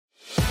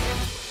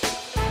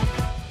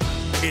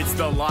It's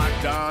the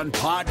Locked On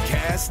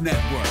Podcast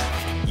Network,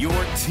 your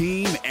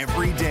team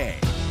every day.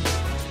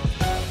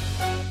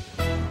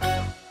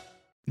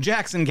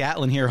 Jackson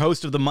Gatlin here,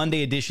 host of the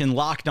Monday edition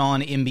Locked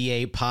On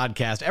NBA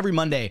podcast. Every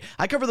Monday,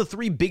 I cover the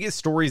three biggest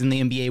stories in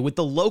the NBA with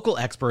the local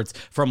experts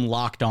from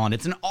Locked On.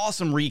 It's an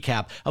awesome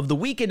recap of the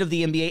weekend of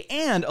the NBA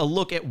and a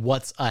look at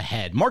what's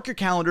ahead. Mark your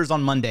calendars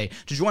on Monday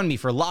to join me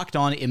for Locked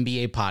On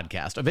NBA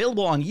podcast,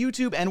 available on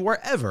YouTube and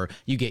wherever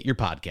you get your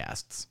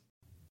podcasts.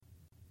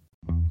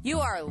 You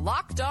are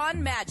Locked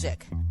On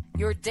Magic,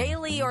 your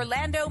daily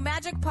Orlando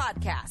Magic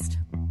podcast,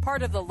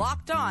 part of the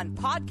Locked On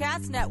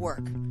Podcast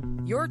Network,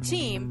 your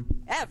team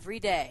every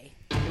day.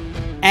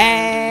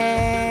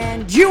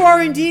 And you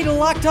are indeed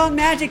Locked On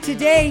Magic.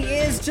 Today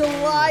is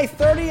July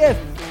 30th,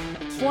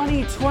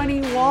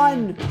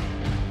 2021.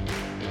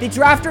 The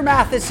drafter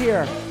math is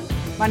here.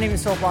 My name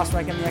is Philip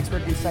Rossreich. I'm the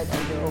expert insight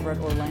editor over at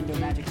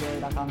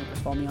OrlandoMagicDaily.com. You can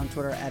follow me on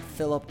Twitter at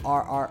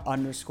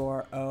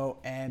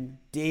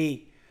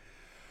PhilipRR_OMD.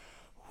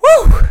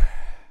 Woo!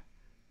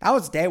 That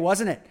was a day,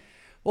 wasn't it?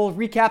 We'll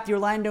recap the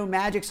Orlando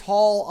Magic's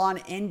haul on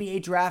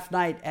NBA Draft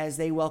Night as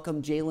they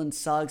welcome Jalen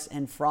Suggs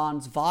and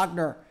Franz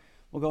Wagner.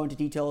 We'll go into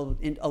detail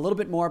a little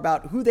bit more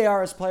about who they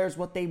are as players,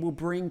 what they will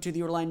bring to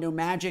the Orlando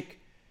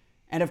Magic,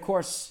 and of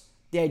course,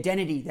 the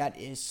identity that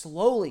is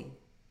slowly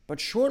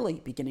but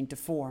surely beginning to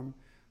form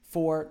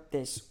for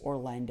this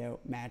Orlando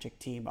Magic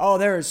team. Oh,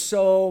 there is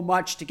so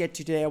much to get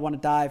to today. I want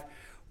to dive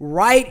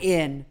right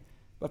in.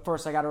 But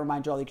first, I got to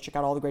remind you all, you can check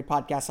out all the great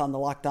podcasts on the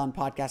Locked On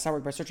Podcast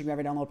Network by searching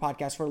every download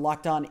podcast for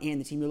Locked On and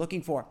the team you're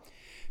looking for.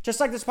 Just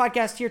like this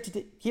podcast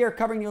here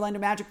covering the Orlando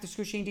Magic, the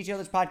excruciating detail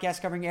of this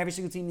podcast covering every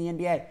single team in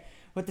the NBA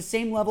with the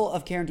same level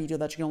of care and detail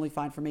that you can only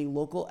find from a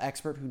local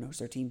expert who knows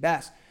their team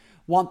best.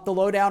 Want the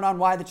lowdown on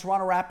why the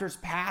Toronto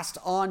Raptors passed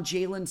on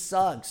Jalen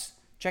Suggs?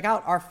 Check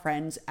out our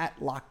friends at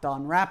Locked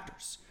On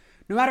Raptors.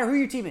 No matter who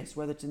your team is,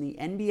 whether it's in the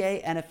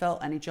NBA, NFL,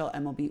 NHL,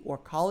 MLB, or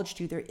college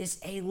too, there is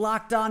a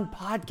Locked On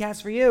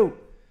podcast for you.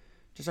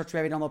 Just search for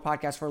every download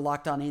podcast for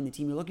Locked On and the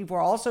team you're looking for.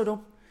 Also,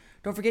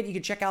 don't forget you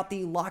can check out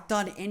the Locked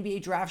On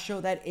NBA Draft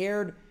show that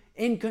aired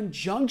in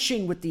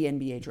conjunction with the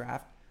NBA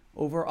Draft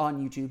over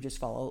on YouTube. Just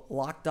follow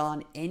Locked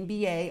On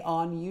NBA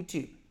on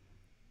YouTube.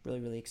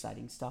 Really, really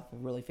exciting stuff. A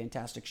really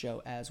fantastic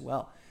show as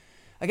well.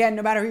 Again,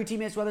 no matter who your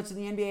team is, whether it's in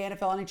the NBA,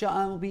 NFL,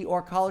 NHL, MLB,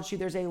 or college too,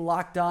 there's a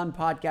Locked On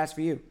podcast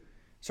for you.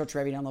 Search for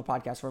every download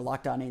podcast for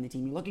Locked On and the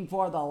team you're looking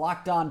for. The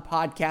Locked On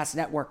Podcast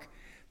Network.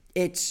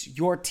 It's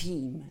your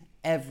team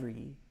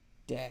every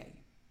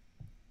day.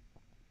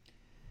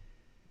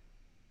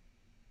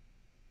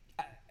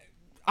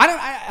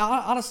 I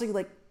honestly,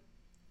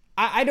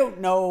 I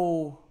don't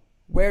know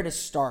where to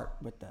start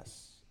with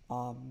this.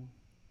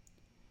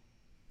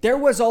 There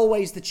was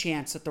always the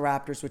chance that the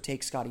Raptors would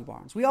take Scotty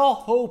Barnes. We all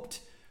hoped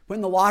when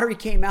the lottery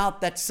came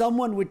out that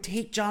someone would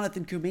take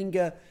Jonathan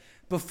Kuminga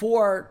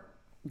before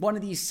one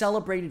of these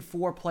celebrated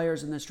four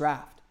players in this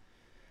draft.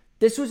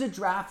 This was a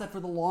draft that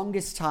for the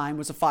longest time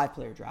was a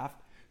 5-player draft.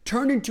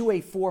 Turned into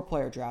a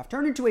 4-player draft,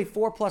 turned into a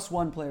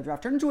 4+1 player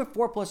draft, turned into a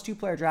 4+2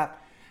 player draft,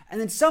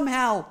 and then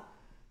somehow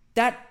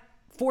that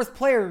fourth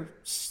player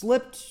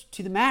slipped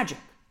to the Magic.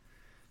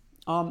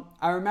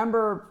 I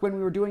remember when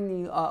we were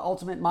doing the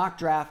ultimate mock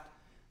draft,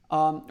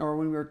 or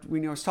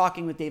when I was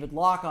talking with David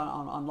Locke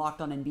on Locked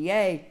On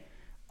NBA,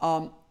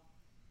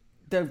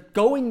 the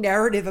going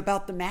narrative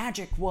about the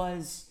Magic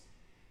was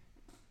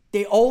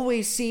they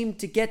always seemed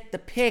to get the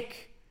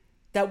pick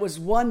that was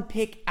one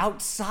pick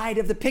outside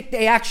of the pick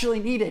they actually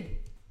needed.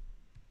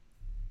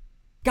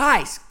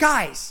 Guys,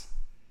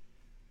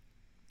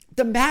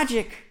 the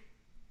Magic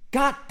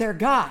got their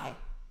guy.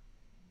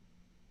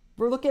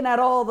 We're looking at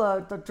all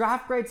the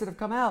draft grades that have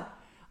come out.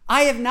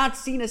 I have not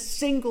seen a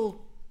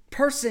single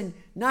person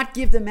not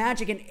give the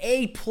Magic an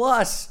A+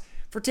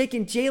 for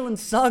taking Jalen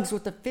Suggs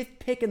with the 5th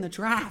pick in the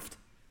draft.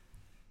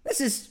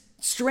 This is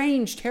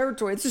strange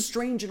territory. This is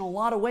strange in a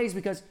lot of ways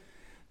because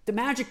the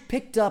Magic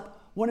picked up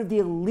one of the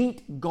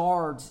elite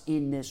guards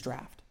in this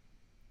draft.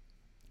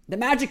 The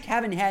Magic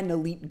haven't had an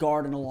elite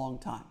guard in a long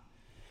time.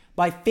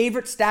 My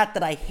favorite stat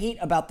that I hate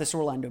about this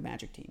Orlando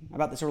Magic team,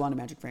 about this Orlando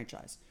Magic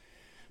franchise,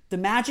 the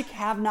Magic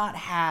have not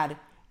had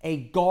a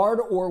guard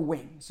or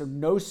wing, so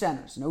no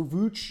centers, no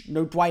Vooch,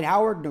 no Dwight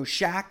Howard, no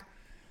Shaq.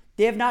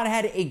 They have not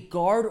had a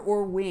guard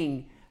or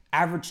wing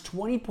average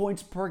 20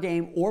 points per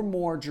game or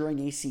more during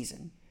a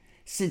season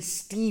since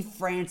Steve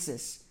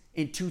Francis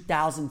in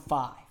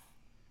 2005.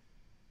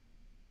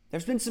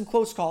 There's been some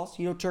close calls.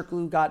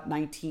 Turkoglu got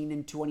 19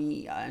 and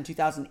 20 in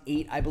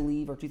 2008, I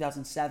believe, or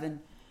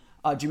 2007.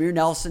 Jameer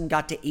Nelson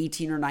got to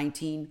 18 or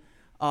 19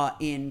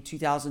 in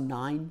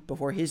 2009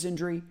 before his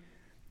injury.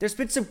 There's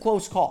been some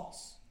close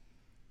calls.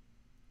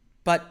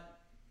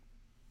 But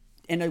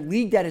in a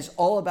league that is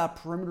all about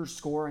perimeter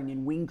scoring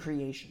and wing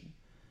creation,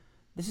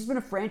 this has been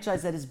a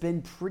franchise that has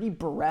been pretty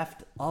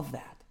bereft of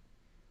that.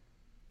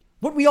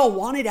 What we all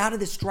wanted out of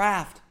this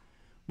draft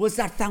was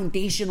that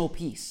foundational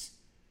piece.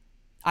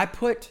 I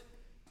put,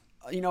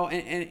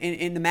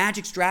 in the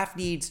Magic's draft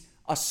needs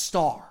a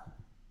star.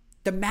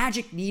 The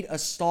Magic need a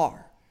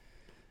star.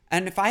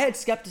 And if I had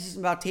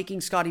skepticism about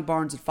taking Scotty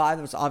Barnes at 5,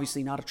 that was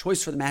obviously not a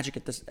choice for the Magic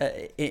at this.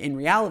 In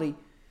reality,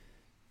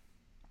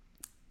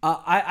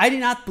 I did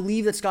not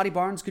believe that Scotty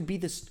Barnes could be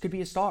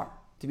a star,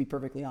 to be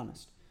perfectly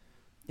honest.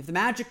 If the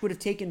Magic would have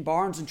taken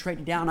Barnes and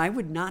traded down, I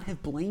would not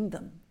have blamed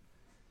them,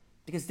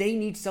 because they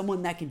need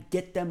someone that can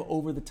get them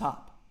over the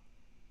top.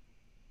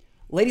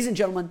 Ladies and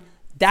gentlemen,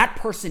 that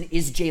person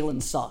is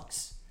Jalen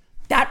Suggs.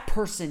 That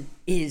person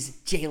is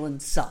Jalen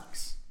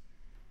Suggs.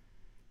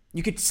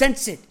 You could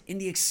sense it in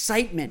the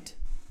excitement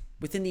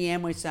within the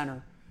Amway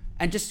Center,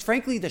 and just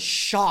frankly the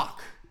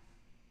shock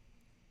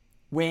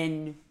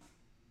when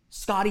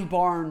Scotty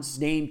Barnes'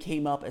 name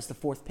came up as the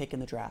 4th pick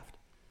in the draft.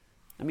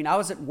 I mean, I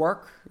was at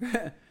work.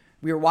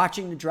 We were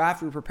watching the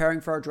draft. We were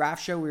preparing for our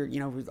draft show.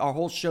 Our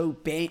whole show,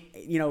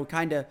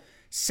 kind of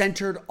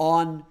centered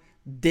on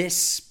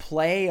this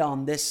play,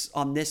 on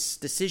this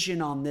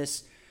decision,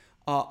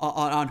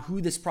 on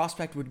who this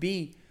prospect would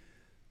be.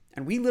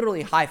 And we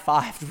literally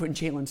high-fived when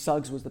Jalen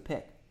Suggs was the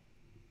pick.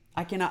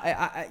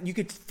 You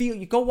could feel,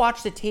 you go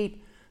watch the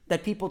tape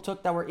that people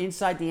took that were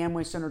inside the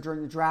Amway Center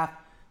during the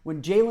draft.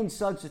 When Jalen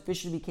Suggs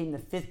officially became the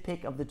 5th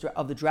pick of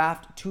the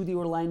draft to the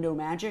Orlando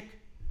Magic,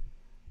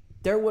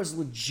 there was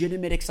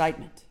legitimate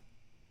excitement.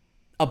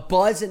 A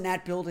buzz in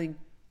that building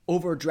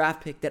over a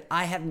draft pick that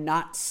I have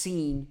not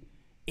seen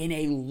in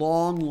a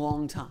long,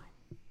 long time.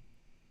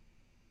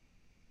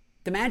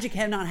 The Magic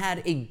have not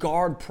had a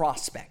guard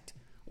prospect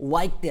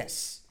like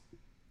this.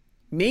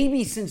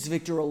 Maybe since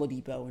Victor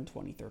Oladipo in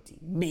 2013.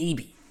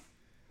 Maybe.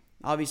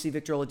 Obviously,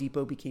 Victor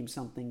Oladipo became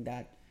something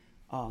that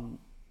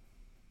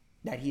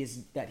he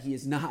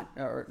is not,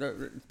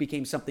 or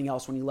became something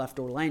else when he left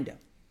Orlando.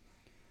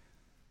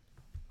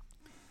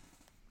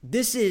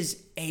 This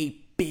is a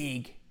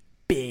big,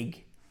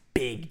 big,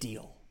 big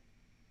deal.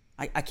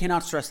 I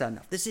cannot stress that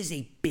enough. This is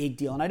a big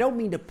deal. And I don't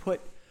mean to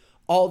put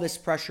all this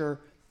pressure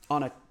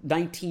on a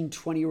 19,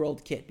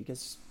 20-year-old kid,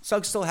 because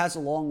Suggs still has a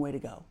long way to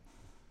go.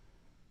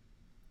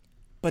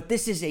 But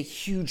this is a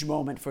huge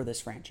moment for this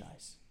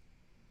franchise.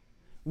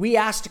 We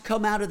asked to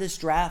come out of this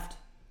draft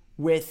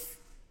with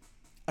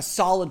a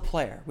solid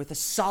player, with a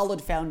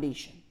solid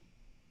foundation.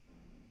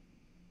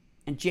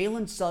 And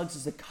Jalen Suggs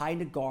is the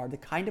kind of guard, the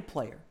kind of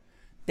player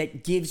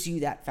that gives you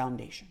that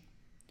foundation.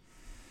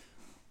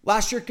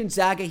 Last year at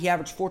Gonzaga, he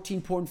averaged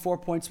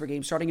 14.4 points per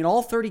game, starting in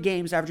all 30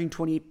 games, averaging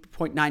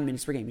 28.9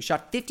 minutes per game. He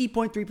shot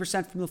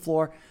 50.3% from the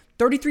floor,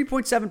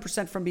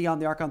 33.7% from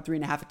beyond the arc on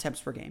 3.5 attempts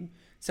per game,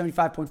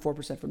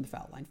 75.4% from the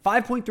foul line,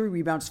 5.3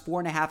 rebounds,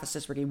 4.5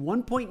 assists per game,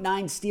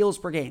 1.9 steals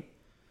per game,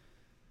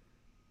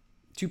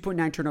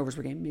 2.9 turnovers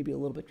per game. Maybe a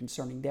little bit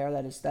concerning there.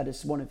 That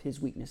is one of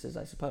his weaknesses,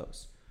 I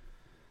suppose.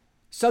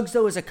 Suggs,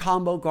 though, is a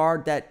combo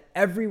guard that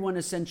everyone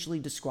essentially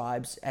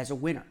describes as a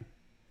winner,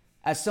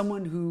 as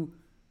someone who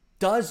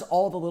does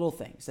all the little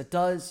things,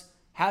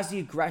 has the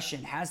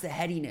aggression, has the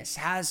headiness,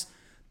 has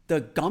the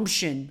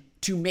gumption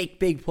to make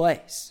big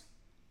plays.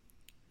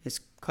 His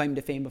claim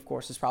to fame, of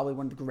course, is probably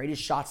one of the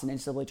greatest shots in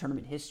NCAA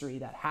tournament history,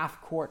 that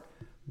half-court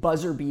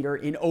buzzer beater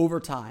in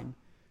overtime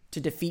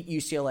to defeat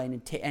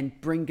UCLA and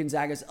bring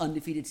Gonzaga's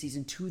undefeated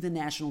season to the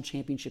national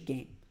championship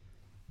game.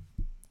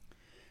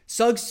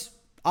 Suggs,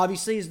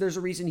 obviously, there's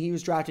a reason he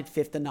was drafted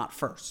 5th and not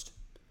 1st.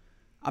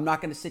 I'm not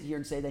going to sit here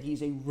and say that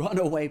he's a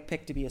runaway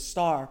pick to be a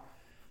star.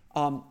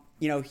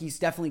 He's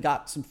definitely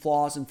got some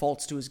flaws and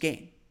faults to his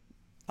game.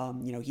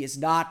 He is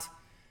not,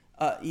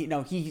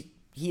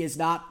 he is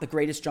not the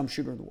greatest jump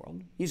shooter in the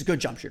world. He's a good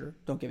jump shooter.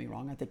 Don't get me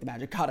wrong. I think the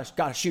Magic got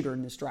a shooter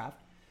in this draft.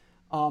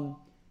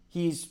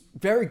 He's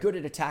very good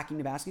at attacking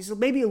the basket. He's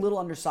maybe a little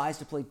undersized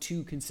to play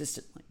too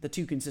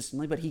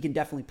consistently, but he can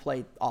definitely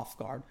play off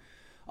guard.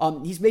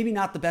 He's maybe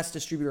not the best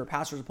distributor or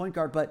passer as a point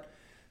guard, but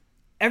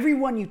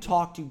everyone you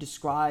talk to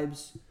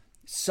describes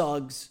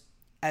Suggs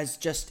as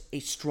just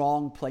a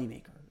strong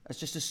playmaker, as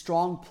just a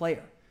strong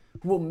player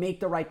who will make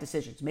the right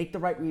decisions, make the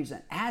right reads.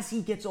 And as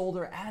he gets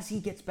older, as he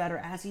gets better,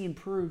 as he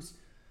improves,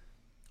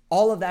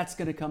 all of that's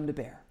going to come to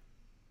bear.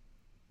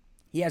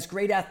 He has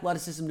great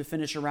athleticism to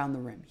finish around the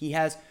rim. He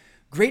has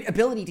great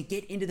ability to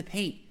get into the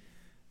paint.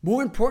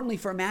 More importantly,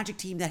 for a Magic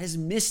team that has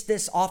missed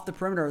this off the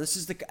perimeter, this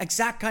is the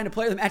exact kind of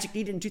player the Magic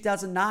needed in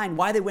 2009,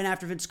 why they went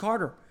after Vince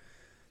Carter.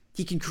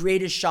 He can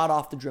create his shot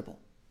off the dribble.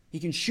 He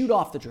can shoot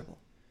off the dribble.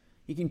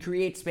 He can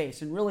create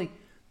space. And really,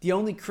 the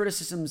only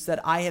criticisms that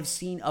I have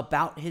seen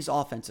about his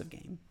offensive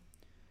game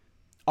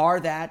are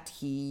that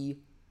he,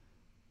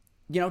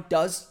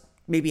 does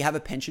maybe have a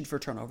penchant for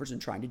turnovers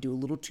and trying to do a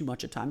little too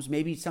much at times.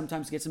 Maybe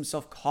sometimes gets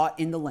himself caught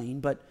in the lane,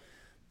 but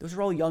those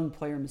are all young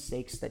player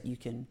mistakes that you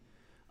can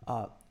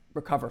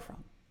recover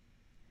from.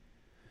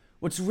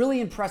 What's really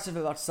impressive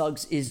about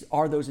Suggs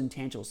are those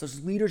intangibles,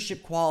 those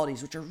leadership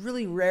qualities, which are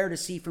really rare to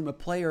see from a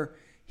player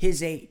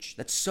his age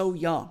that's so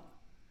young.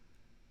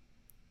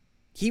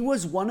 He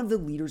was one of the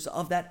leaders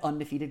of that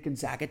undefeated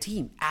Gonzaga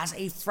team as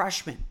a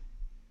freshman.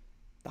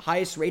 The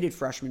highest rated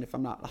recruit, if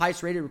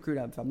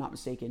I'm not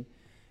mistaken,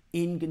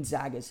 in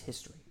Gonzaga's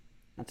history.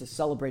 That's a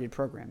celebrated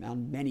program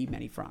on many,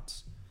 many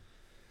fronts.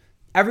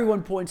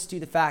 Everyone points to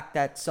the fact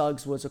that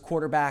Suggs was a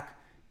quarterback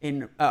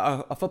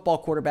a football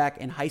quarterback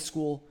in high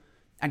school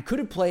and could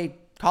have played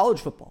college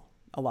football,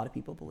 a lot of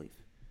people believe.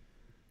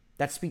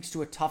 That speaks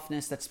to a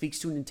toughness, that speaks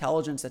to an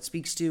intelligence, that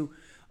speaks to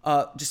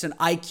just an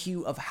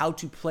IQ of how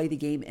to play the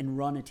game and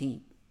run a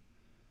team.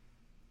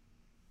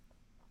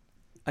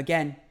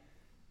 Again,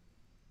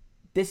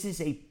 this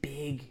is a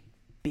big,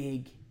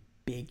 big,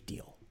 big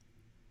deal.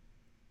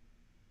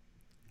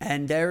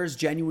 And there's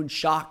genuine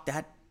shock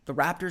that the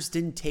Raptors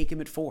didn't take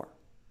him at 4.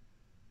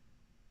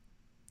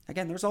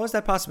 Again, there's always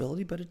that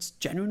possibility, but it's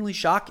genuinely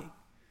shocking.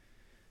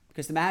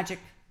 Because the Magic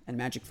and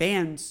Magic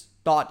fans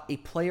thought a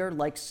player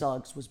like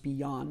Suggs was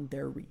beyond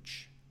their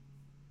reach.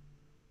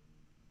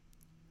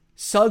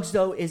 Suggs,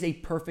 though, is a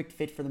perfect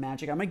fit for the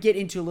Magic. I'm going to get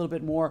into a little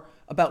bit more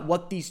about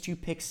what these two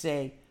picks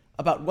say,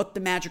 about what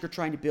the Magic are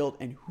trying to build,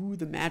 and who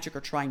the Magic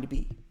are trying to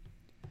be.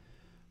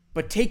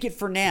 But take it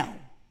for now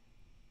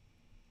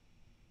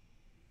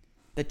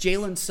that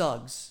Jalen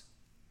Suggs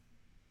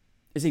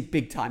is a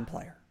big-time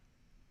player.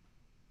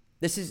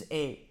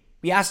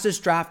 We asked this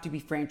draft to be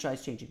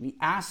franchise-changing. We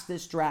asked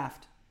this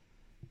draft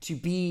to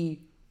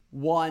be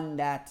one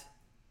that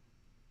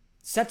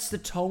sets the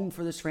tone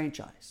for this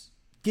franchise,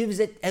 gives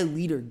it a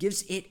leader,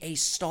 gives it a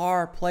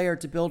star player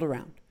to build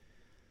around.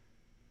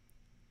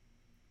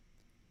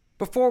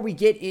 Before we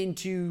get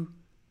into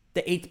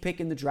the 8th pick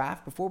in the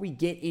draft, before we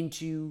get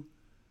into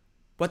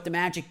what the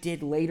Magic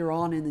did later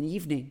on in the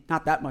evening,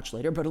 not that much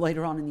later, but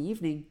later on in the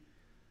evening,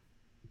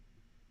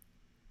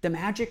 the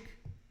Magic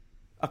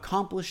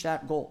accomplished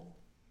that goal.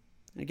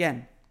 And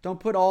again, don't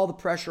put all the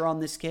pressure on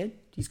this kid.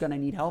 He's going to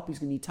need help. He's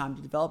going to need time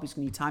to develop. He's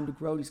going to need time to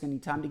grow. He's going to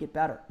need time to get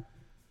better.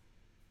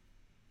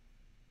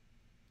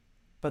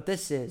 But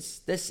this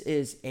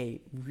is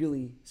a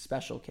really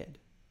special kid.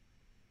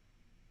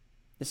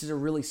 This is a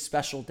really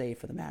special day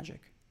for the Magic.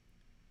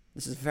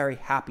 This is a very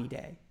happy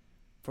day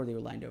for the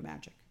Orlando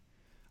Magic.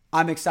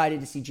 I'm excited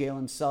to see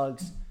Jalen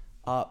Suggs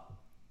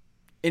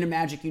in a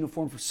Magic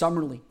uniform for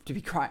Summer League,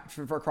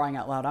 for crying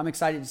out loud. I'm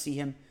excited to see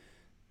him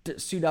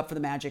suit up for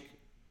the Magic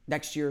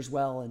next year as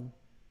well, and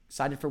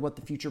excited for what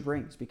the future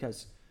brings,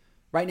 because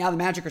right now the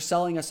Magic are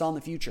selling us on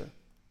the future.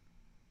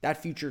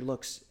 That future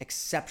looks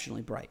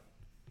exceptionally bright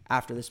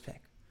after this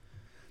pick.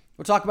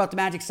 We'll talk about the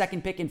Magic's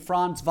 2nd pick in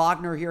Franz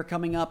Wagner here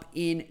coming up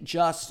in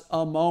just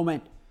a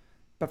moment.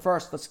 But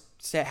first, let's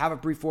have a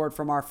brief word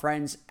from our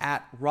friends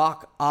at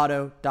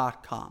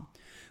rockauto.com.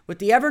 With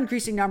the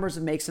ever-increasing numbers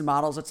of makes and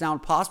models, it's now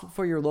impossible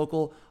for your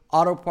local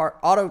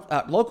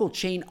local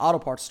chain auto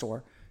parts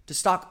store to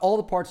stock all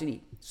the parts you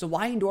need. So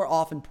why endure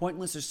often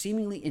pointless or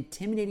seemingly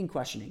intimidating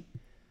questioning,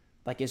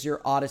 like is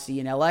your Odyssey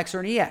an LX or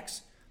an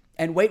EX,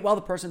 and wait while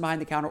the person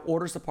behind the counter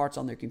orders the parts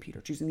on their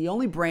computer, choosing the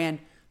only brand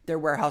their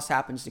warehouse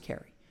happens to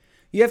carry.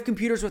 You have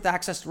computers with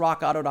access to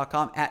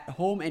rockauto.com at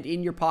home and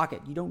in your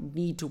pocket. You don't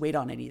need to wait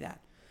on any of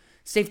that.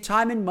 Save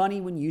time and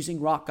money when using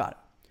Rock Auto.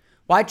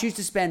 Why choose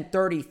to spend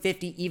 30,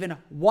 50, even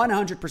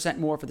 100%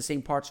 more for the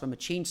same parts from a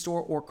chain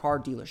store or car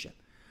dealership?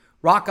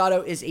 Rock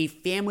Auto is a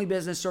family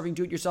business serving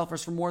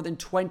do-it-yourselfers for more than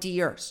 20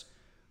 years.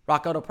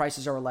 Rock Auto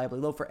prices are reliably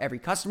low for every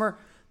customer.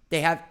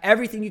 They have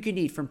everything you can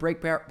need, from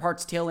brake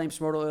parts, tail lamps,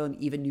 motor oil, and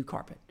even new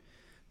carpet.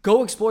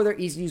 Go explore their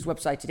easy-to-use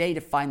website today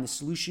to find the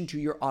solution to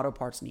your auto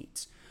parts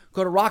needs.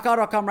 Go to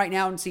rockauto.com right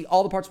now and see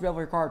all the parts available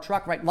for your car or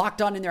truck. Right,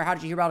 Locked On in there. How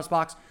did you hear about us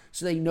box?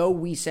 So they know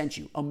we sent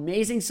you.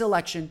 Amazing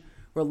selection,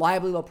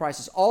 reliably low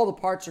prices, all the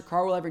parts your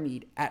car will ever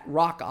need at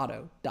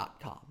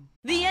rockauto.com.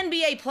 The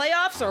NBA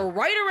playoffs are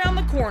right around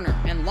the corner,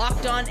 and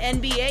Locked On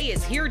NBA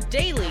is here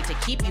daily to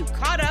keep you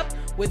caught up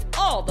with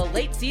all the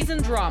late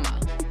season drama.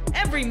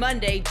 Every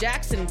Monday,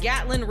 Jackson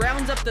Gatlin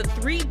rounds up the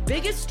 3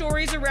 biggest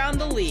stories around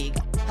the league,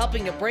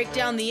 helping to break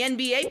down the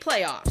NBA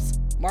playoffs.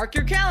 Mark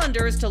your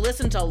calendars to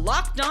listen to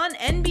Locked On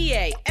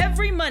NBA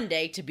every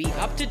Monday to be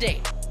up to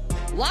date.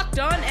 Locked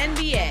On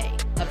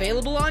NBA,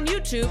 available on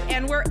YouTube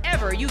and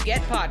wherever you get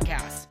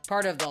podcasts.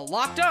 Part of the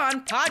Locked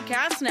On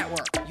Podcast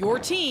Network, your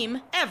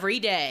team every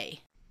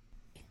day.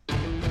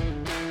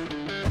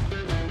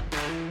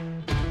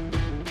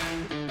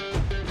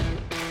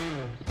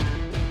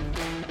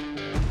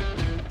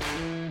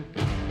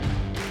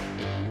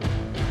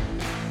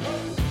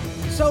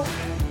 So,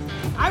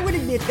 I would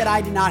admit that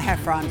I did not have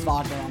Franz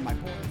Wagner on my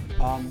board.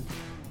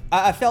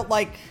 I felt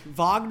like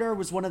Wagner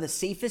was one of the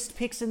safest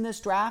picks in this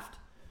draft,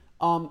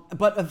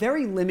 but a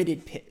very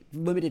limited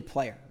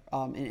player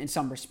in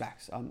some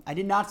respects. I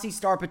did not see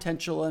star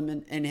potential in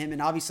him,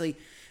 and obviously,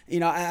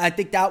 I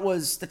think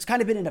that's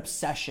kind of been an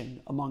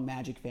obsession among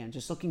Magic fans,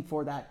 just looking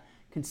for that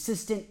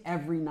consistent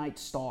every night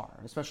star,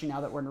 especially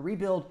now that we're in a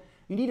rebuild.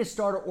 You need a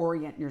star to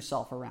orient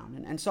yourself around.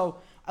 And so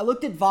I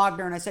looked at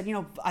Wagner and I said,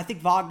 I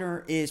think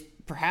Wagner is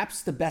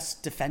perhaps the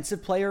best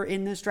defensive player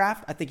in this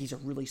draft. I think he's a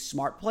really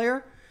smart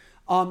player.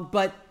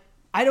 But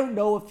I don't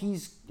know if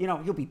he's,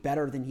 he'll be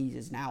better than he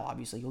is now.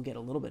 Obviously, he'll get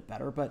a little bit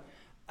better. But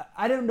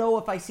I don't know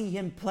if I see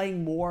him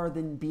playing more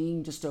than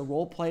being just a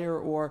role player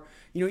or,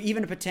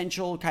 even a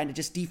potential kind of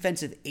just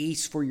defensive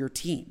ace for your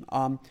team.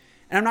 And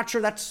I'm not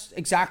sure that's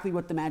exactly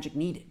what the Magic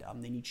needed.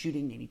 They need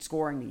shooting, they need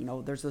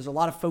scoring. There's a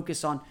lot of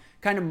focus on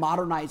kind of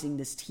modernizing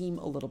this team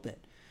a little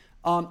bit.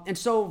 And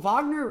so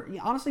Wagner,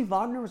 honestly,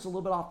 Wagner was a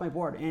little bit off my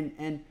board.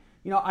 And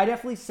I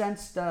definitely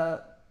sensed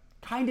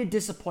kind of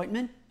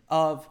disappointment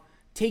of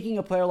taking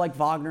a player like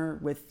Wagner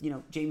with,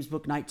 James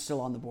Bouknight still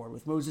on the board,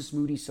 with Moses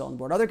Moody still on the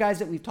board, other guys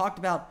that we've talked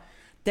about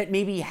that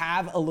maybe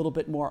have a little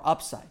bit more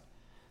upside.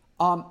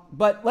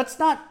 But let's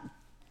not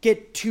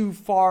get too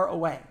far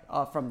away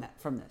from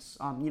this.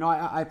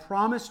 I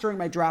promised during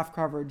my draft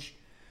coverage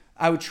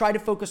I would try to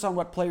focus on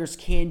what players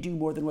can do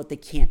more than what they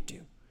can't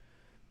do.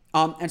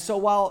 And so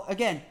while,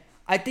 again,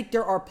 I think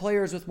there are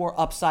players with more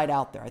upside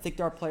out there, I think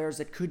there are players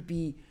that could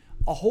be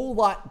a whole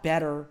lot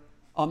better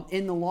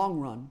in the long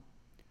run,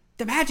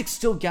 the Magic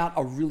still got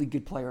a really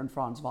good player in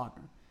Franz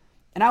Wagner.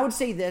 And I would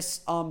say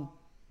this,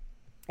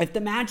 if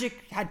the Magic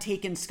had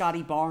taken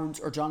Scotty Barnes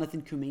or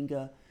Jonathan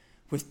Kuminga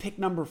with pick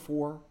number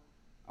 4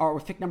 or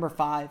with pick number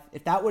 5,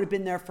 if that would have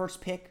been their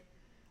first pick,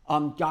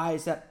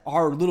 guys that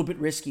are a little bit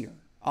riskier,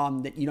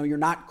 that, you're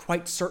not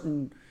quite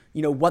certain,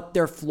 what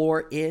their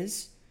floor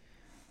is,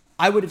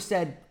 I would have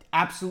said,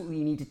 absolutely,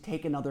 you need to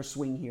take another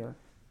swing here.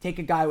 Take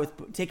a guy in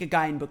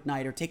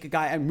Bouknight, or take a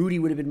guy, and Moody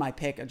would have been my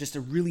pick, just a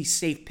really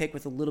safe pick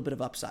with a little bit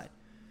of upside.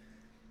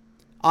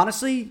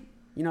 Honestly,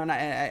 and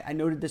I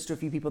noted this to a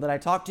few people that I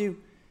talked to,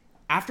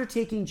 after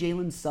taking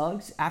Jalen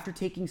Suggs, after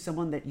taking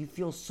someone that you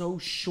feel so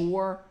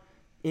sure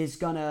is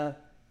going to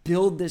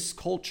build this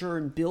culture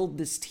and build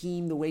this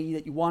team the way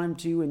that you want him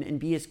to and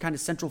be a kind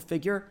of central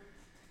figure,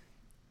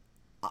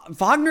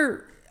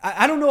 Wagner,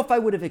 I don't know if I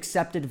would have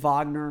accepted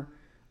Wagner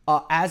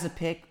as a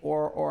pick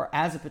or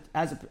as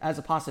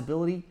a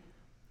possibility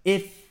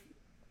if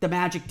the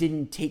Magic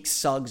didn't take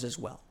Suggs as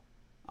well.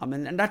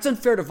 And that's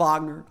unfair to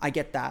Wagner. I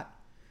get that.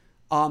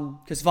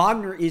 Because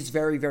Wagner is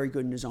very, very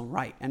good in his own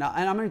right. And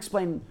I'm going to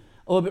explain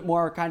a little bit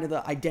more kind of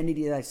the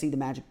identity that I see the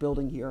Magic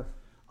building here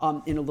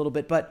in a little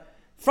bit. But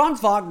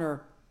Franz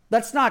Wagner,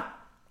 let's not,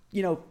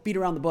 beat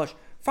around the bush.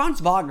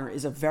 Franz Wagner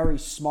is a very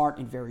smart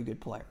and very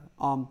good player.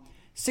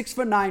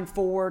 6'9"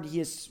 forward. He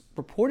has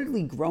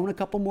reportedly grown a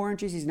couple more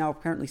inches. He's now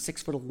apparently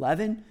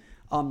 6'11".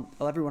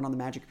 Everyone on the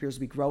Magic appears to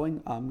be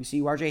growing. We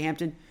see RJ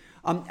Hampton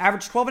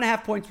averaged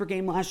 12.5 points per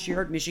game last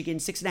year at Michigan,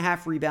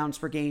 6.5 rebounds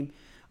per game,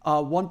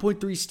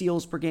 1.3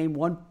 steals per game,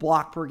 1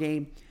 block per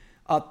game,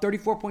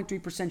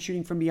 34.3%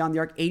 shooting from beyond the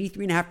arc,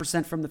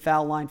 83.5% from the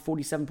foul line,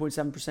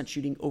 47.7%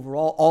 shooting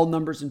overall. All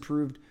numbers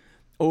improved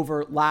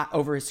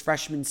over his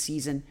freshman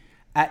season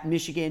at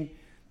Michigan.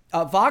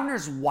 Wagner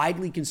is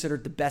widely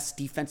considered the best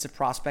defensive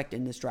prospect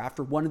in this draft,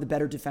 or one of the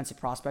better defensive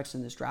prospects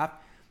in this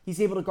draft. He's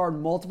able to guard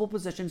multiple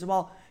positions. And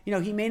while,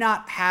 he may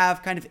not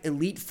have kind of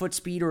elite foot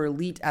speed or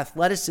elite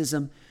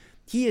athleticism,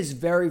 he is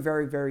very,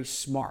 very, very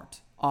smart.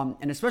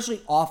 And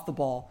especially off the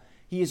ball,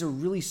 he is a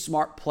really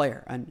smart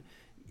player. And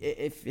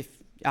if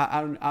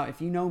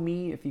you know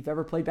me, if you've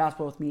ever played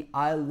basketball with me,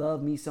 I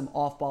love me some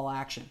off-ball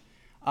action.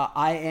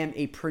 I am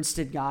a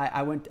Princeton guy.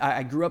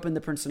 I grew up in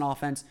the Princeton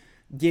offense.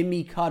 Give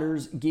me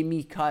cutters, give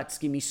me cuts,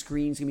 give me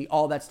screens, give me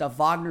all that stuff.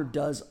 Wagner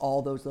does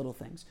all those little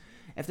things.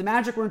 If the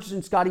Magic were interested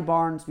in Scotty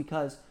Barnes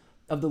because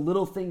of the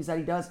little things that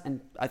he does,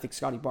 and I think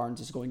Scotty Barnes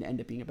is going to end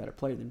up being a better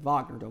player than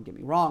Wagner, don't get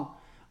me wrong,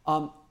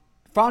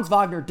 Franz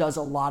Wagner does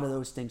a lot of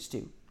those things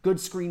too. Good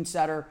screen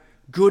setter,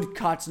 good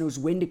cuts, knows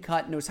when to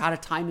cut, knows how to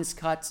time his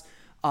cuts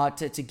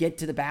to get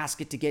to the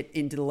basket, to get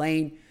into the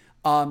lane,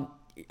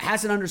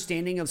 has an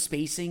understanding of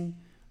spacing.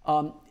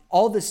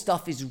 All this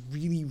stuff is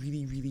really,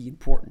 really, really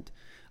important.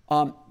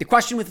 The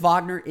question with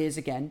Wagner is,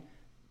 again,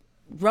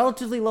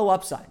 relatively low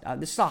upside.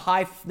 This is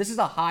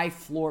a high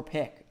floor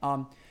pick.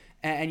 And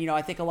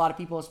I think a lot of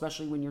people,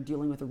 especially when you're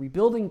dealing with a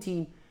rebuilding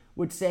team,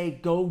 would say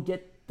go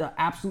get the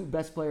absolute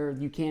best player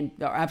you can,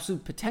 the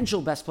absolute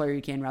potential best player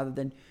you can, rather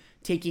than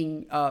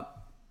taking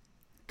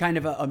kind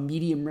of a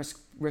medium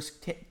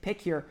risk pick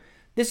here.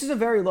 This is a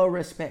very low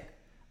risk pick.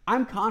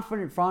 I'm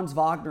confident Franz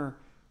Wagner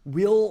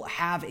will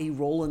have a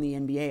role in the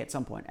NBA at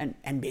some point,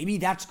 and maybe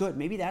that's good.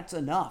 Maybe that's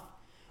enough.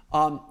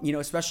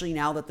 Especially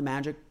now that the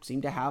Magic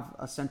seem to have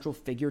a central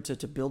figure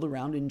to build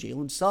around in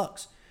Jalen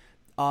Suggs.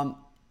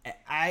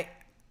 I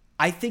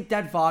think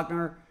that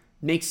Wagner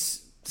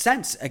makes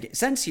sense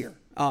here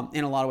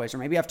in a lot of ways, or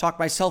maybe I've talked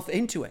myself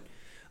into it.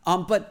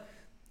 But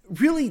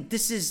really,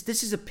 this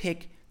is a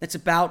pick that's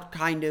about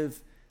kind of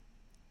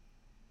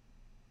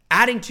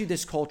adding to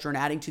this culture and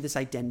adding to this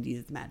identity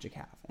that the Magic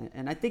have.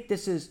 And I think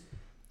this is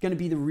going to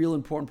be the real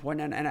important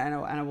point, and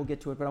I will get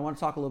to it, but I want to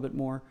talk a little bit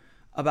more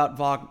about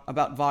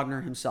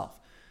Wagner himself.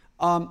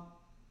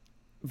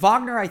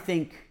 Wagner, I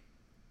think,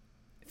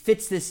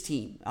 fits this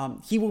team.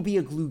 He will be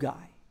a glue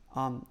guy.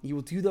 He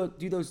will do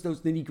those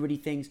nitty-gritty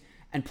things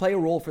and play a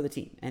role for the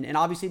team. And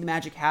obviously the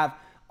Magic have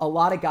a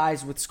lot of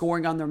guys with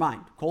scoring on their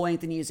mind. Cole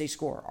Anthony is a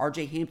scorer.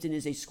 RJ Hampton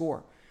is a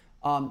scorer.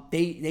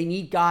 They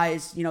need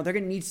guys, they're going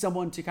to need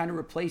someone to kind of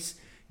replace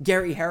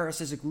Gary Harris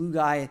as a glue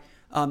guy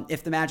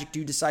if the Magic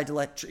decide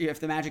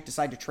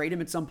to trade him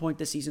at some point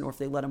this season, or if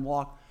they let him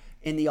walk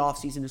in the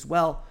offseason as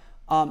well.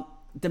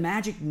 The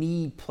Magic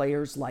need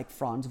players like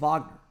Franz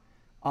Wagner.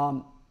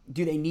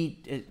 Do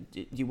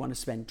you want to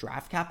spend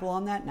draft capital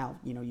on that? Now,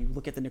 you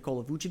look at the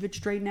Nikola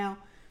Vucevic trade now.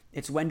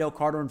 it's Wendell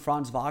Carter and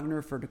Franz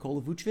Wagner for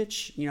Nikola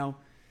Vucevic.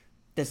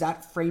 Does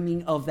that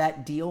framing of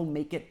that deal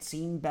make it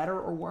seem better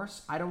or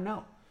worse? I don't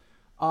know.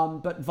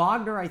 But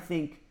Wagner, I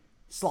think,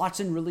 slots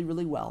in really,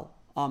 really well.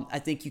 I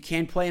think you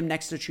can play him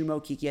next to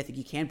Chuma Okeke. I think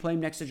you can play him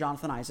next to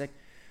Jonathan Isaac.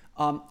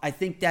 I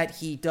think that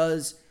he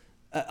does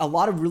a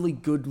lot of really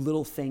good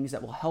little things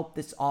that will help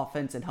this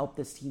offense and help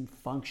this team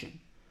function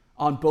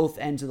on both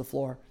ends of the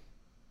floor.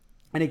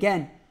 And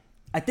again,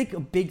 I think a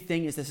big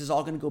thing is this is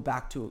all going to go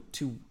back to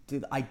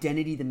the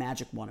identity the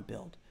Magic want to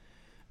build.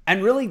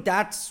 And really,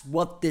 that's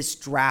what this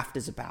draft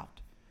is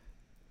about.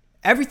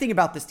 Everything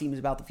about this team is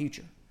about the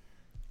future.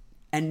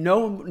 And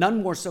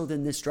none more so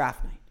than this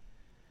draft night.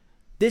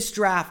 This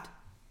draft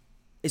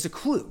is a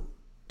clue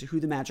to who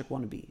the Magic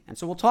want to be. And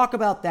so we'll talk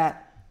about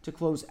that to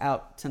close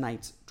out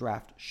tonight's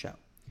draft show.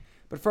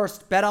 But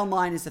first,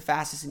 BetOnline is the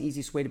fastest and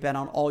easiest way to bet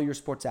on all your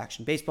sports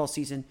action. Baseball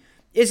season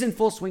is in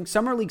full swing.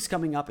 Summer League's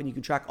coming up, and you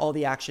can track all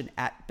the action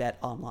at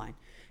BetOnline.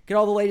 Get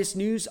all the latest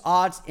news,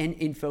 odds, and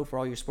info for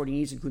all your sporting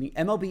needs, including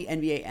MLB,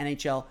 NBA,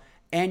 NHL,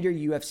 and your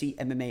UFC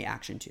MMA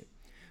action too.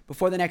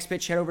 Before the next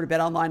pitch, head over to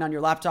BetOnline on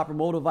your laptop or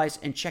mobile device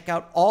and check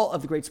out all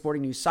of the great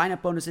sporting news,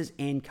 sign-up bonuses,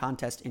 and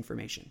contest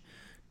information.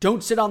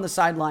 Don't sit on the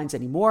sidelines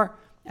anymore,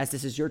 as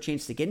this is your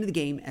chance to get into the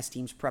game as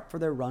teams prep for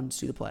their runs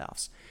to the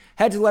playoffs.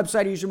 Head to the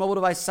website or use your mobile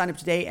device to sign up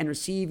today and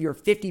receive your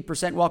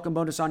 50% welcome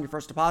bonus on your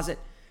first deposit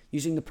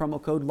using the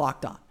promo code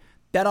LOCKEDON.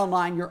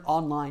 BetOnline, your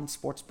online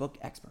sportsbook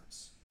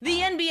experts. The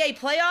NBA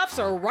playoffs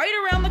are right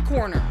around the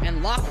corner,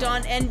 and Locked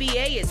On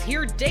NBA is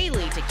here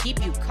daily to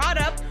keep you caught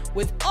up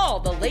with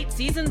all the late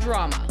season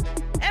drama.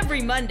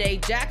 Every Monday,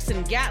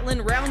 Jackson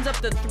Gatlin rounds up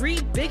the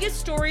 3 biggest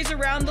stories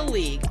around the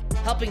league,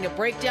 helping to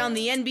break down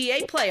the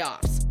NBA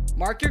playoffs.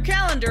 Mark your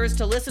calendars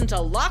to listen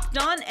to Locked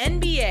On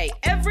NBA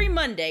every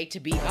Monday to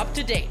be up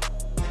to date.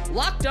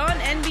 Locked On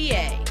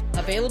NBA,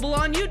 available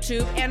on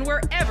YouTube and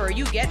wherever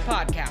you get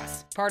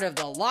podcasts. Part of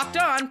the Locked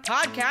On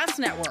Podcast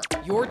Network,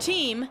 your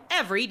team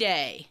every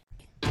day.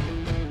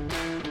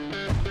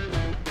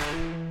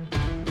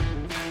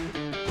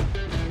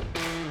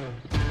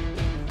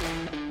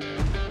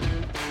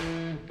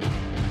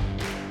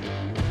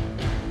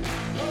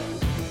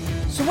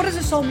 So what does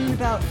this all mean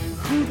about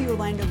who the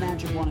Orlando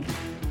Magic want to be?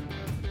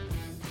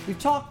 We've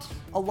talked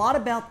a lot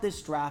about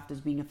this draft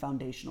as being a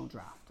foundational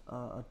draft.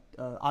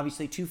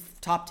 Obviously, 2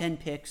 top 10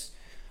 picks,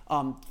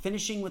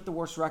 finishing with the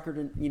worst record,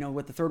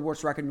 with the 3rd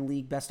worst record in the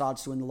league, best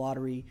odds to win the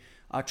lottery,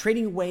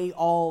 trading away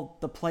all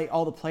the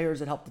players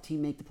that helped the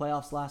team make the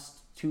playoffs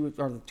two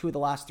of the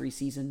last 3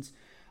 seasons,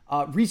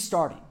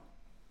 restarting.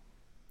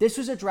 This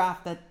was a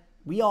draft that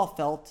we all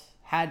felt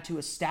had to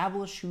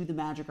establish who the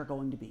Magic are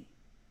going to be.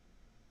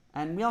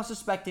 And we all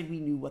suspected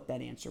we knew what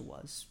that answer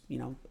was.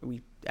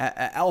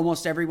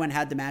 Almost everyone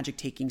had the Magic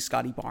taking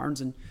Scotty Barnes,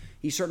 and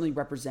he certainly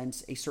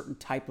represents a certain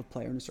type of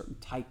player and a certain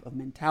type of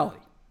mentality.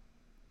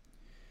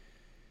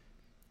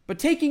 But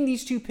taking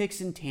these 2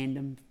 picks in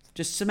tandem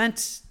just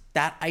cements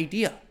that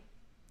idea.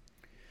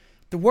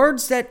 The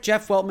words that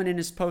Jeff Weltman in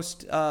his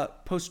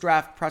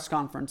post-draft press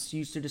conference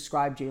used to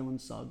describe Jalen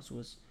Suggs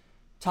was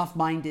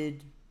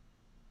tough-minded,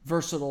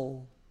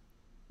 versatile,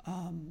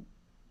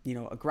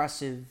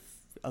 aggressive,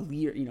 a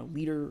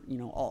leader,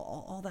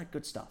 all that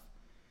good stuff.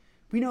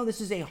 We know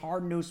this is a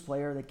hard-nosed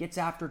player that gets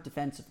after it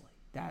defensively,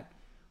 that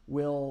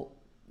will,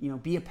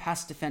 be a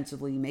pest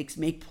defensively,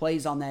 make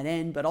plays on that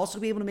end, but also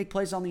be able to make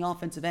plays on the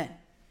offensive end.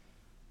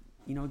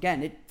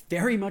 Again, it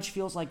very much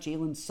feels like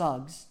Jalen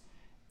Suggs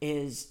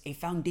is a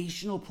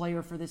foundational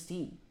player for this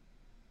team.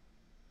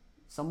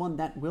 Someone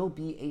that will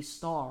be a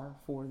star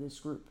for this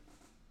group.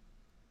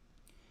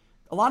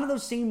 A lot of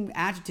those same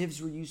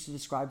adjectives were used to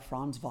describe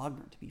Franz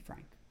Wagner, to be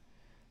frank.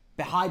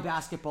 The high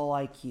basketball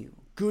IQ,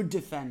 good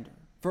defender,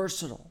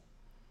 versatile.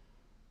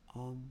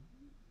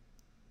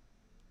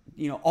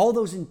 All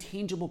those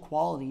intangible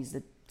qualities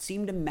that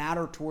seem to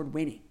matter toward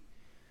winning.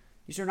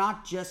 These are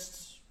not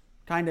just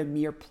kind of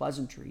mere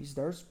pleasantries.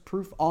 There's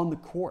proof on the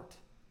court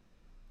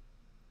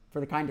for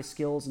the kind of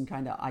skills and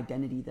kind of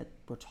identity that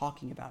we're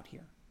talking about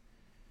here.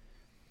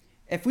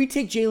 If we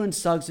take Jalen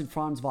Suggs and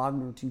Franz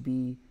Wagner to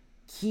be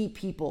key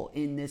people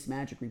in this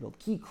Magic rebuild,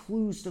 key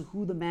clues to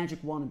who the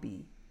Magic want to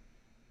be,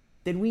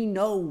 then we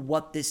know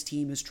what this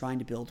team is trying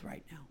to build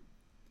right now.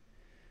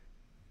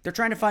 They're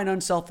trying to find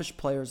unselfish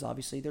players,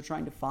 obviously. They're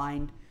trying to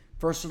find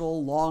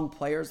versatile, long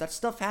players. That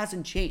stuff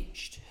hasn't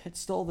changed. It's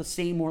still the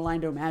same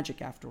Orlando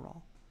Magic after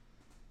all.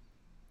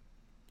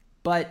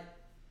 But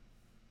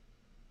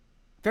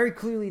very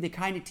clearly, the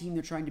kind of team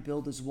they're trying to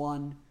build is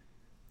one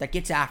that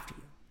gets after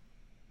you.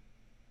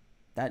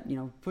 That,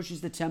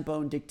 pushes the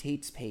tempo and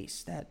dictates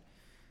pace. That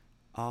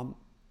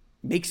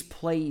makes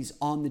plays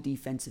on the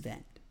defensive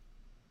end.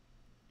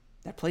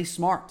 That plays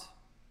smart.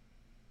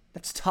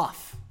 That's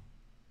tough.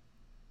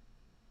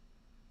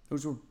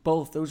 Those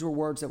were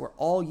words that were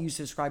all used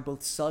to describe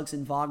both Suggs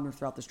and Wagner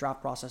throughout this draft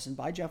process, and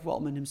by Jeff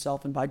Weltman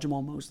himself and by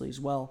Jamal Mosley as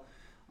well,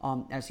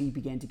 as he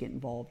began to get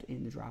involved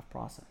in the draft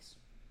process.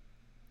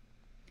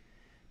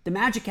 The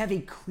Magic have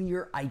a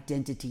clear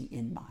identity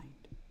in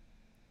mind.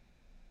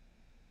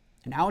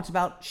 And now it's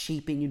about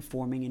shaping and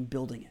forming and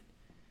building it.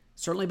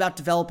 Certainly about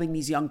developing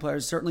these young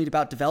players, certainly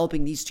about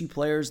developing these two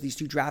players, these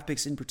two draft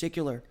picks in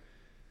particular.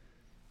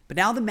 But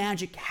now the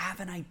Magic have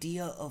an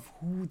idea of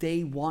who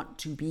they want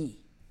to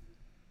be.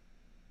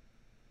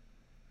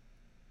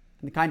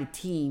 And the kind of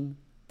team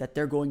that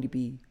they're going to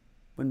be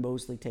when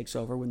Mosley takes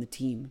over, when the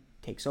team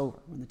takes over,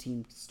 when the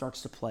team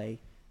starts to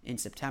play in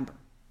September.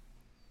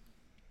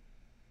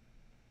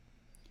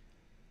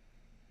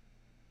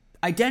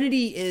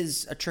 Identity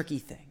is a tricky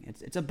thing.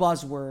 It's a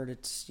buzzword.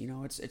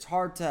 It's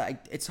hard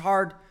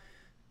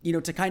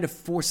to kind of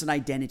force an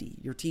identity.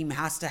 Your team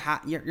has to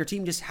your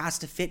team just has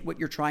to fit what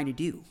you're trying to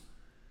do.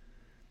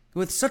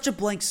 With such a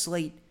blank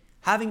slate,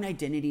 having an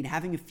identity and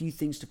having a few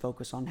things to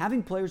focus on,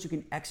 having players who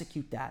can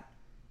execute that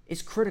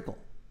is critical.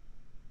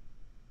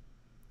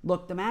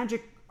 Look, the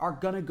Magic are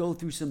going to go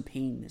through some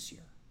pain this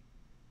year.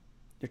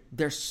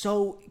 They're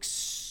so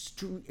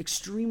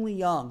extremely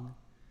young.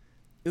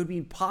 It would be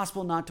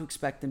impossible not to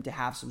expect them to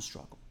have some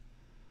struggle.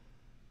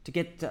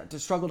 To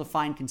struggle to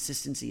find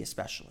consistency,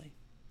 especially.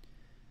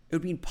 It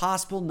would be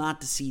impossible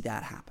not to see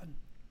that happen.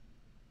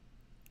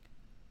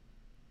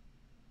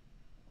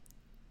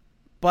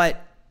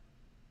 But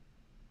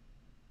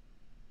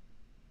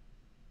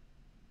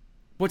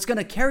what's going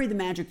to carry the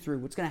Magic through,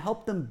 what's going to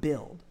help them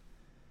build,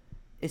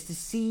 is to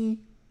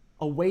see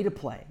a way to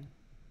play,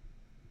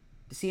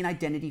 to see an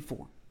identity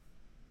form,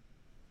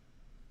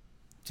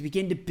 to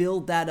begin to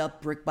build that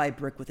up brick by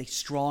brick with a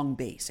strong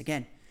base.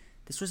 Again,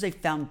 this was a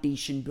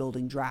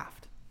foundation-building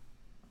draft.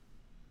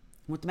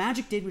 And what the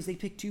Magic did was they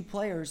picked two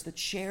players that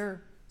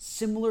share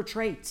similar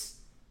traits,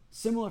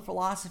 similar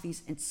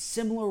philosophies, and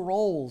similar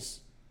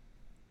roles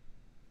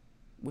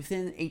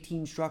within a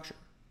team structure.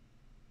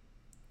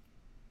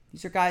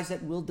 These are guys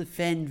that will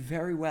defend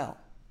very well.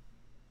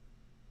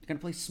 They're going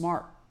to play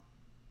smart.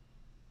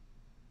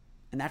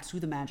 And that's who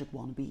the Magic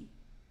want to be.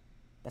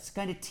 That's the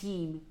kind of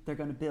team they're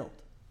going to build.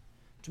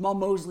 Jamal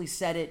Mosley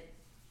said it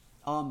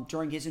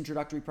during his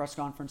introductory press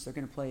conference. They're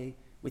going to play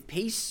with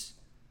pace.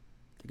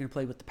 They're going to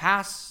play with the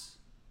pass.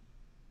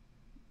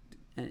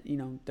 And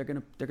they're going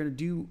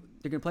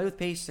to play with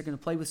pace. They're going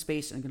to play with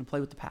space, and they're going to play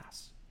with the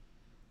pass.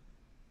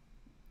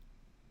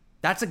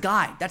 That's a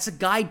guide. That's a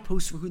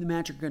guidepost for who the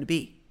Magic are going to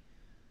be.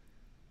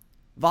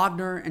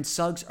 Wagner and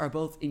Suggs are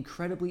both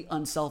incredibly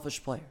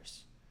unselfish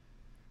players.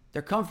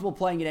 They're comfortable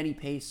playing at any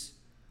pace.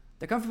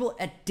 They're comfortable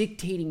at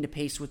dictating the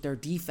pace with their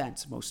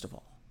defense, most of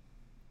all.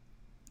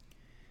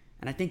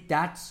 And I think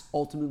that's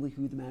ultimately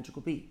who the Magic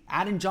will be.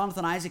 Adding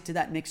Jonathan Isaac to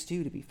that mix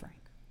too, to be frank.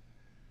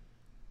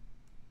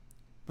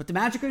 What the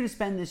Magic are going to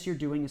spend this year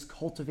doing is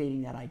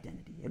cultivating that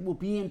identity. It will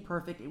be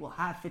imperfect. It will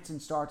have fits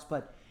and starts.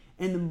 But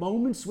in the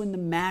moments when the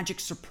Magic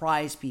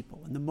surprise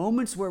people, in the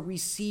moments where we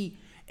see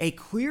a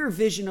clear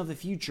vision of the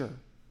future,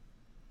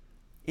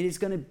 it is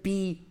going to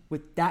be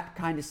with that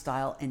kind of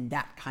style and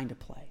that kind of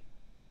play.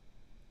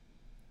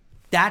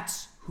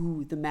 That's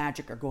who the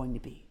Magic are going to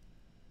be.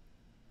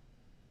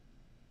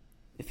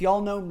 If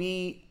y'all know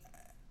me,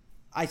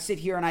 I sit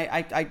here and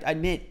I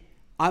admit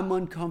I'm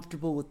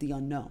uncomfortable with the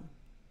unknown.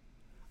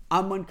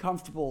 I'm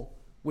uncomfortable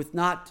with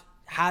not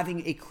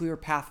having a clear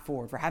path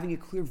forward, for having a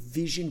clear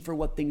vision for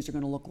what things are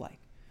going to look like.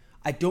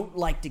 I don't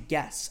like to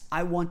guess.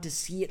 I want to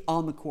see it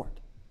on the court.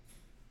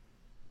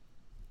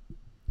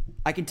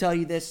 I can tell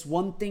you this,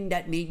 one thing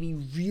that made me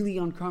really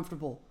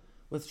uncomfortable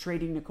with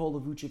trading Nikola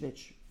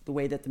Vucevic the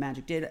way that the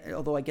Magic did,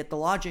 although I get the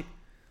logic,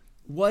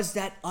 was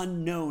that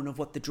unknown of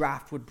what the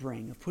draft would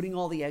bring, of putting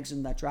all the eggs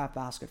in that draft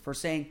basket, for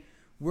saying,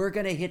 we're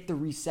going to hit the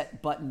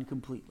reset button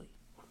completely.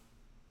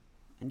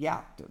 And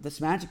yeah,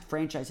 this Magic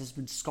franchise has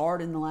been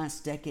scarred in the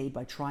last decade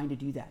by trying to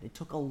do that. It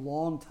took a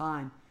long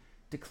time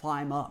to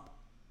climb up.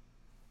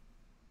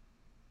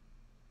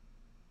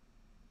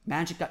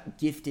 Magic got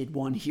gifted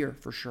one here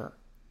for sure.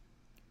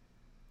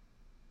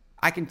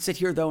 I can sit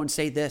here, though, and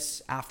say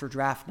this after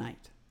draft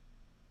night.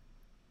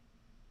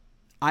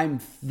 I'm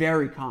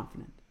very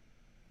confident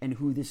in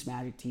who this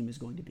Magic team is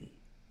going to be.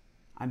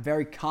 I'm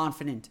very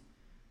confident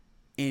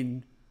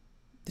in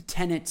the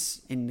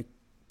tenets, in the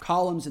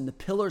columns, and the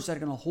pillars that are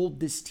going to hold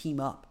this team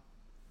up.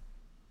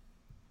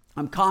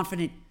 I'm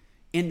confident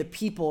in the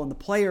people and the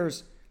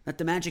players that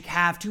the Magic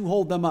have to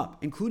hold them up,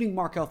 including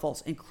Markelle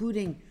Fultz,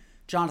 including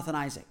Jonathan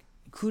Isaac,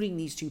 including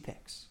these two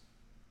picks.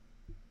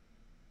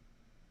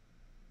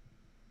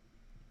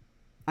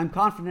 I'm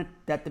confident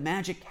that the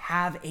Magic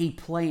have a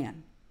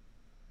plan,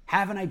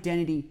 have an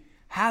identity,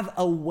 have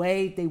a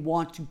way they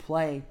want to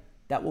play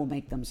that will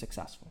make them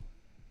successful.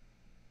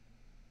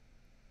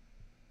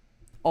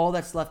 All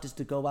that's left is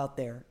to go out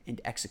there and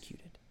execute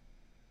it.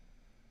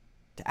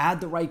 To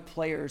add the right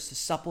players to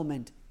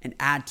supplement and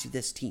add to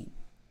this team.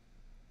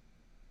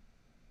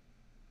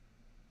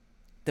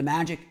 The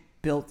Magic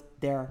built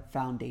their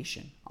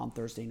foundation on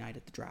Thursday night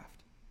at the draft.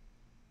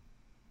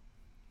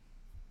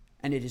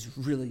 And it is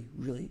really,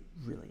 really,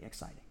 really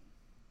exciting.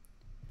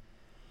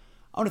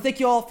 I want to thank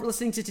you all for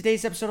listening to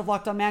today's episode of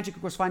Locked On Magic.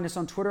 Of course, find us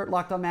on Twitter at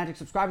Locked On Magic.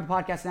 Subscribe to the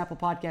podcast on Apple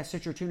Podcasts,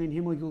 Stitcher, TuneIn,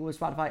 Himalaya, Google,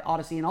 Spotify,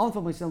 Odyssey, and all the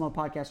family still know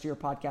podcasts to your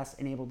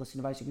podcast-enabled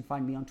listening device. You can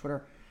find me on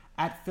Twitter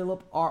at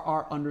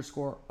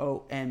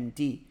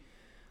PhilipRR_OMD.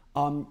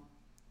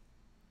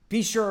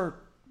 Be sure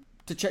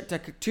to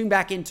tune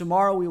back in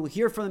tomorrow. We will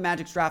hear from the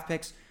Magic's draft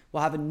picks.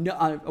 We'll have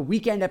a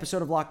weekend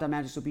episode of Locked On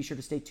Magic, so be sure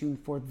to stay tuned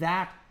for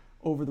that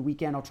over the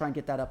weekend. I'll try and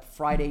get that up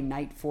Friday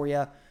night for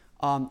you.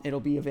 It'll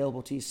be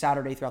available to you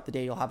Saturday throughout the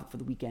day. You'll have it for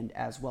the weekend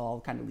as well.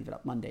 I'll kind of leave it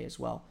up Monday as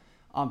well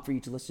for you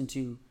to listen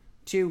to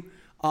too.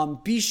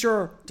 Be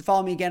sure to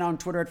follow me again on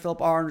Twitter at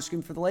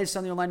PhilipR_. For the latest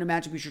on the Orlando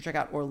Magic, be sure to check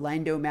out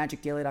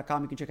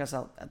OrlandoMagicDaily.com. You can check us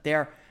out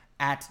there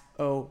at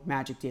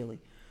OMagicDaily.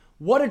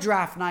 What a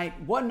draft night.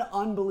 What an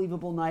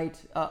unbelievable night.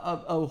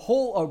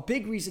 A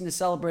big reason to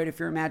celebrate if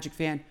you're a Magic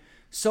fan.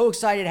 So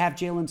excited to have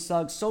Jalen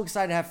Suggs. So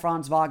excited to have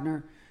Franz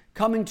Wagner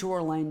coming to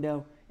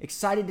Orlando.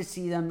 Excited to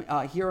see them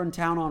here in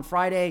town on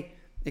Friday.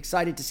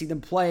 Excited to see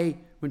them play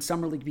when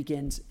Summer League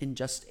begins in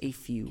just a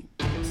few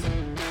weeks.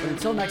 But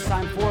until next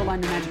time, for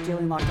Orlando Magic Daily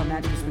and Locked On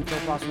Magic, it's been Phil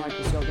Frost and Mike.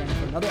 We'll see you again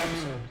for another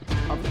episode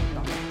of Locked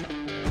On Magic.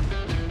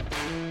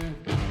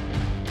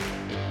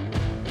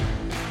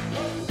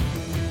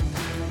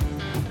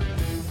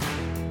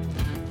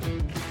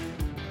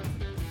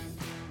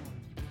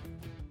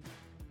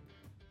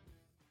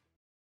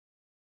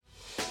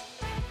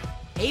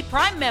 Hey,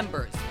 Prime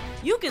members,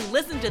 you can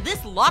listen to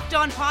this Locked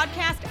On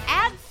podcast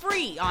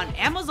ad-free on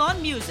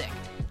Amazon Music.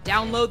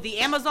 Download the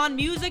Amazon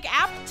Music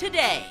app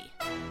today.